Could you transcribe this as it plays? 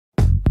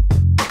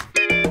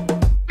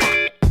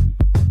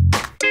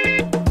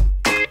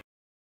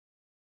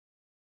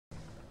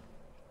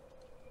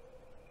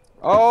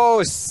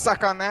Oh,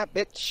 suck on that,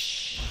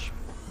 bitch.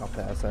 I'll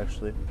pass,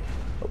 actually.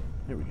 Oh,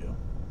 here we go.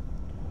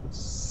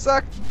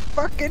 Suck.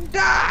 Fucking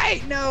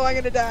die. No, I'm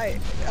gonna die.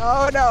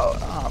 Oh, no.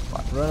 Oh,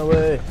 fuck. Run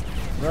away.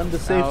 Run to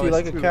safety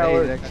like a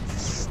coward. I got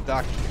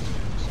stuck.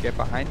 Just get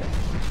behind him.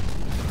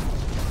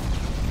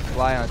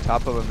 Fly on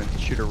top of him and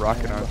shoot a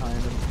rocket on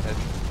behind him. Head.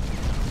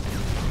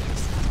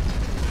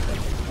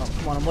 Oh,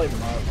 come on, I'm lighting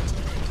him up. There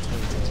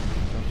we go. That's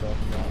what I'm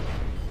talking about.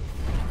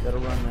 Gotta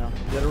run now.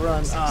 Gotta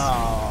run.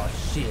 Oh,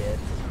 shit.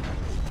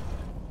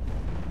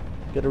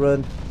 Gotta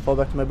run. Fall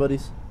back to my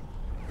buddies.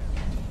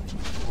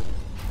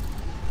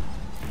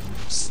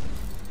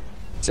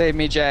 Save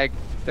me, Jag.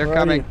 They're Where are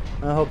coming.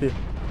 you? I'll help you.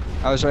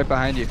 I was right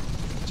behind you.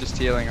 Just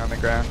healing on the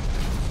ground.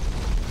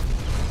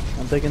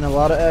 I'm taking a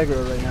lot of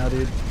aggro right now,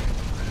 dude.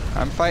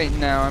 I'm fighting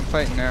now. I'm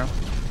fighting now.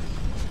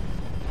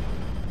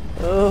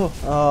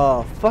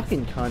 Oh,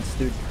 fucking cunts,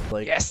 dude.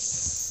 Like,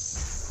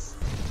 Yes!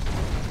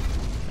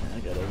 I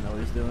gotta know what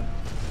he's doing.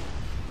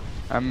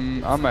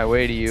 I'm on my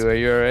way to you. Are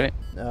you alright?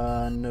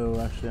 No,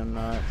 actually, I'm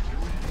not.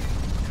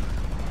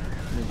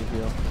 Need to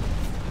heal.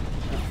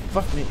 Oh,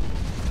 fuck me.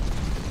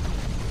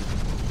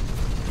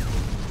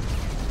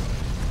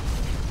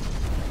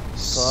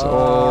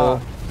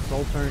 So...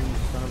 Soul turn, you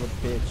son of a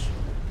bitch.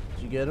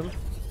 Did you get him?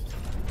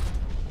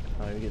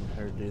 Oh, you're getting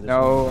hurt, dude.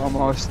 No,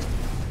 almost.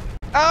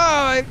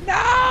 Oh,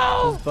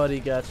 no! His buddy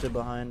got you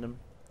behind him.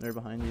 They're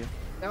behind you.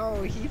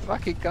 No, he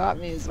fucking got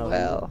me as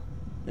well.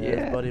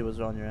 Yeah, his buddy was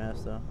on your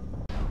ass, though.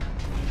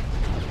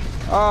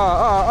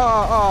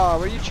 Oh,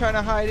 were you trying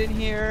to hide in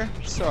here?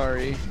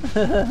 Sorry.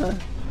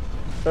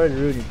 Sorry to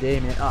ruin your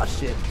day, man. Oh,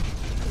 shit.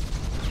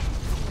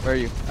 Where are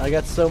you? I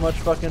got so much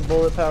fucking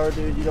bullet power,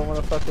 dude. You don't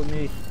want to fuck with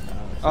me.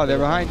 Oh, they're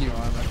behind you.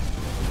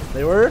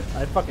 They were?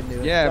 I fucking knew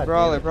it. Yeah, God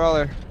brawler, damn it.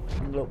 brawler.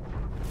 I'm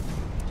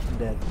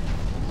dead.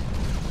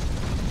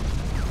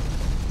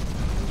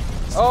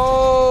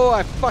 Oh,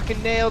 I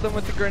fucking nailed him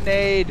with the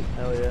grenade.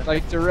 Hell yeah.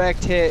 Like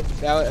direct hit.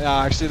 That,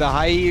 actually, the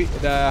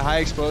high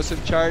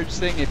explosive charge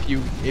thing. If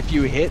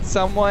you hit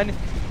someone,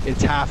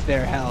 it's half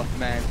their health,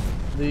 man.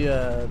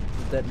 The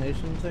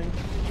detonation thing?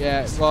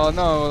 Yeah. Well,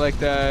 no, like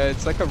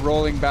it's like a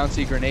rolling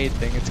bouncy grenade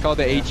thing. It's called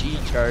the HE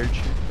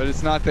charge, but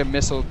it's not the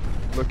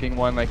missile-looking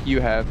one like you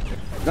have.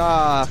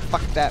 Ah,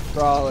 fuck that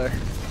brawler.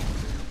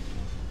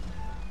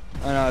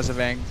 I know it's a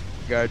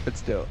vanguard, but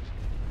still.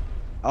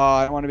 Oh,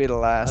 I don't want to be the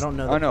last. I don't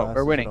know. Oh no,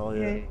 we're winning. All,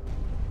 yeah.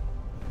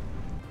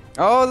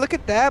 Oh, look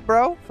at that,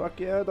 bro. Fuck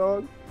yeah,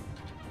 dog.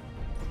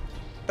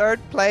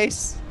 Third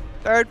place.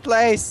 Third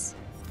place.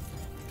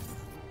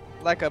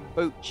 Like a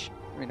booch.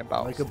 I mean a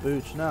bounce. Like a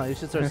booch. No, you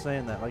should start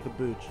saying that. Like a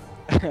booch.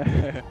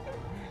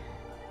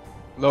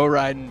 Low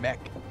riding mech.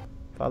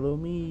 Follow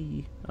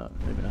me. Oh,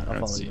 maybe not. I'll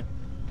follow you.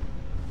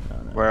 No,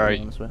 Where are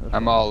you?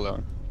 I'm all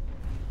alone.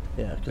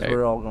 Yeah, because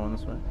we're all going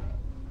this way.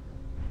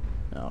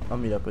 No, I'll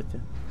meet up with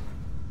you.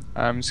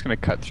 I'm just gonna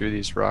cut through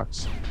these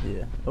rocks.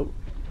 Yeah. Oh.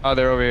 Oh,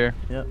 they're over here.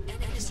 Yep.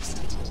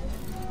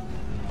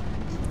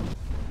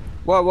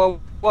 What?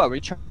 Are we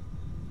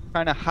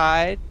trying to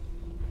hide?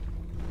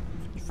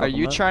 Are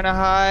you trying to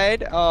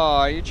hide? Oh,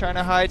 are you trying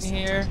to hide in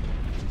here?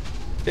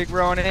 Big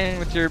Ronin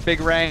with your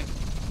big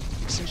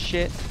ranks and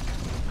shit.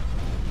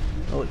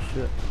 Holy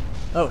shit.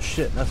 Oh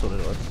shit, that's what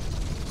it was.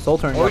 Soul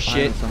turn. Oh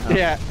shit.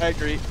 Yeah, I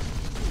agree.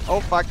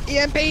 Oh fuck.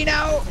 EMP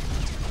now!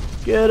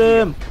 Get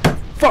him!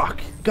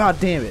 Fuck! God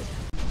damn it.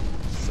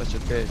 Such a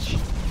bitch.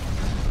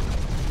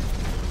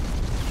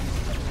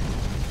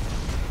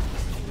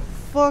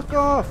 Fuck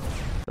off!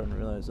 I'm starting to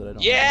realize that I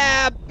don't.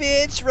 Yeah,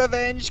 bitch!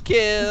 Revenge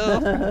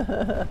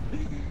kill!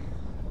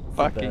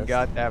 Fucking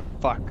got that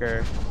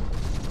fucker.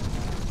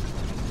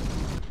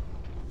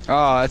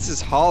 Oh, that's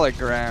his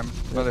hologram,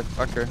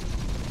 motherfucker.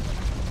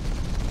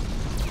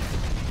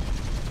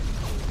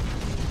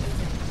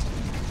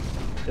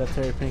 Got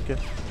Terry Pinka.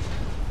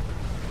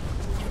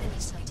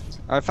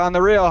 I found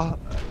the real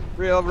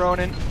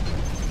Ronin.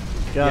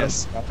 Got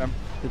yes, him. got him.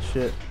 Good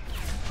shit.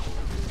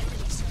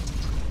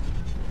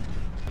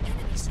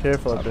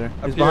 Careful up there.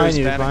 He's Up behind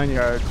here you. is He's behind you.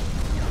 Vanguard.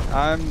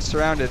 I'm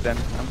surrounded then.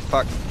 I'm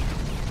fucked.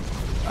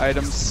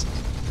 Items.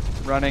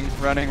 Running.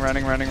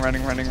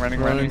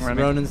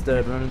 Ronin's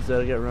dead. Ronin's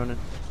dead. I got Ronin.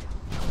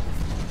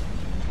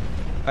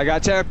 I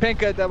got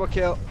Terrapinka, double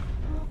kill.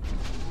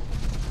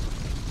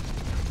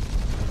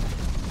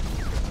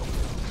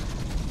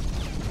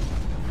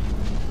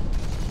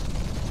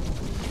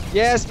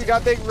 Yes, we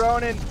got big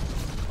Ronin.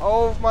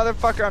 Oh,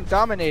 motherfucker, I'm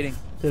dominating.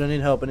 Dude, I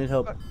need help. I need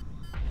help.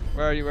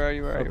 Where are you? Where are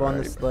you? Where are you? Up on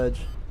this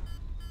ledge.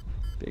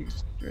 Big,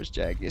 where's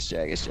Jag? Yes,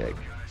 Jag. Yes, Jag.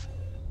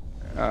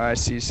 I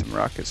see some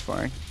rockets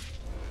flying.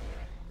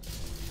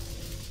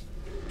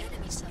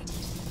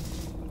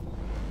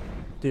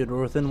 Dude,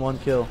 we're within 1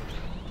 kill.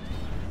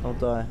 Don't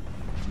die.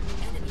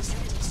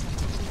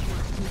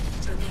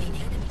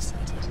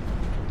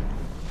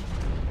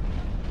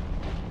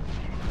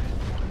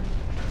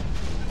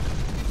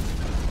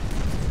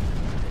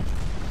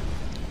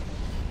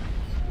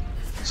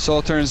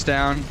 Soul turns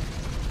down.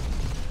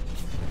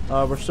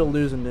 We're still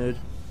losing, dude.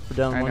 We're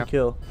down I 1 know.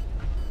 kill.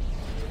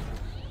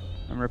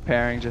 I'm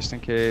repairing just in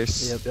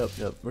case.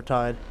 Yep. We're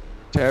tied.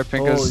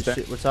 Terrapinko's Holy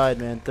shit, we're tied,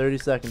 man. 30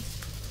 seconds.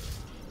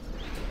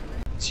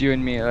 It's you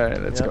and me. All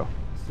right, let's go.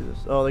 Let's do this.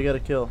 Oh, they got a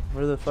kill.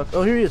 Where the fuck?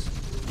 Oh, here he is.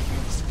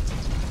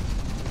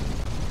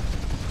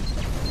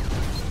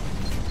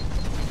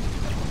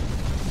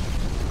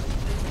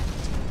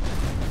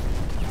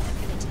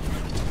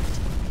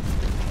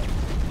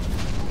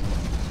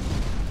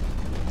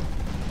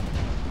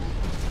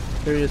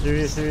 Here he is, here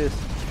he is, here he is.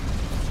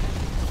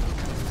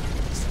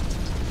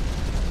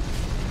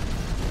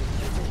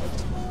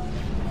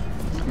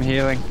 I'm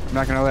healing. I'm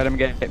not gonna let him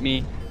get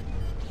me.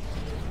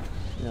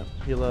 Yeah,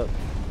 heal up.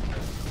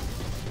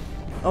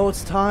 Oh,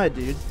 it's tied,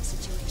 dude.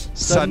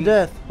 Sudden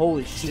death.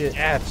 Holy shit.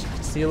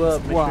 Death. Heal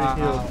up. Make Wow.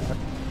 sure you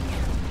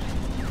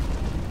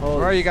heal.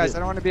 Where are you guys? I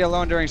don't want to be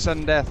alone during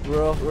sudden death. We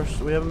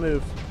haven't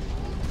moved.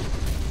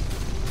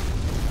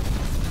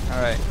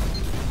 All right.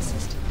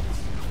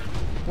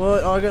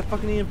 What? Oh, I got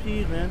fucking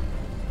EMP'd, man.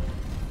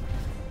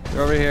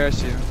 You're over here. I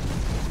see you.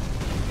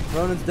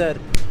 Ronan's dead.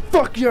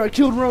 Fuck yeah, I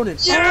killed Ronan.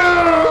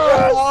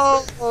 Yeah!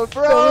 Oh,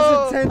 bro. That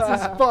was intense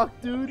as fuck,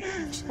 dude.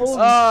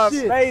 Holy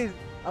shit. Amazing.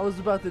 I was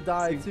about to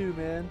die too,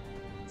 man.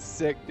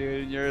 Sick,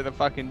 dude. You're the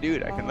fucking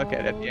dude. I can look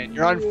at the end.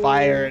 You're on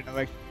fire and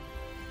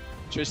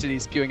electricity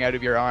spewing out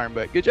of your arm,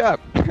 but good job.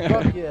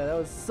 Fuck yeah, that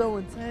was so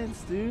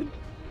intense, dude.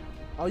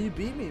 Oh, you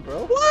beat me,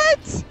 bro.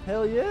 What?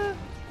 Hell yeah.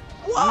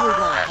 What? You were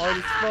going hard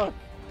as fuck.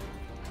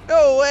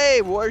 No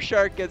way. War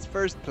Shark gets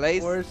first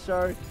place. War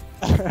Shark.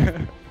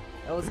 That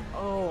was,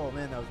 oh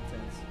man, that was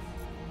intense.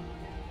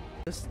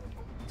 This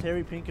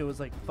Terry Pinko was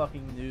like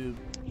fucking noob.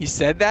 He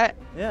said that?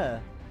 Yeah.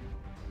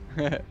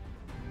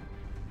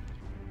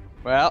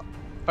 Well,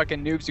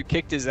 fucking noobs who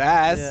kicked his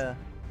ass. Yeah.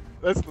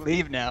 Let's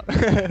leave now.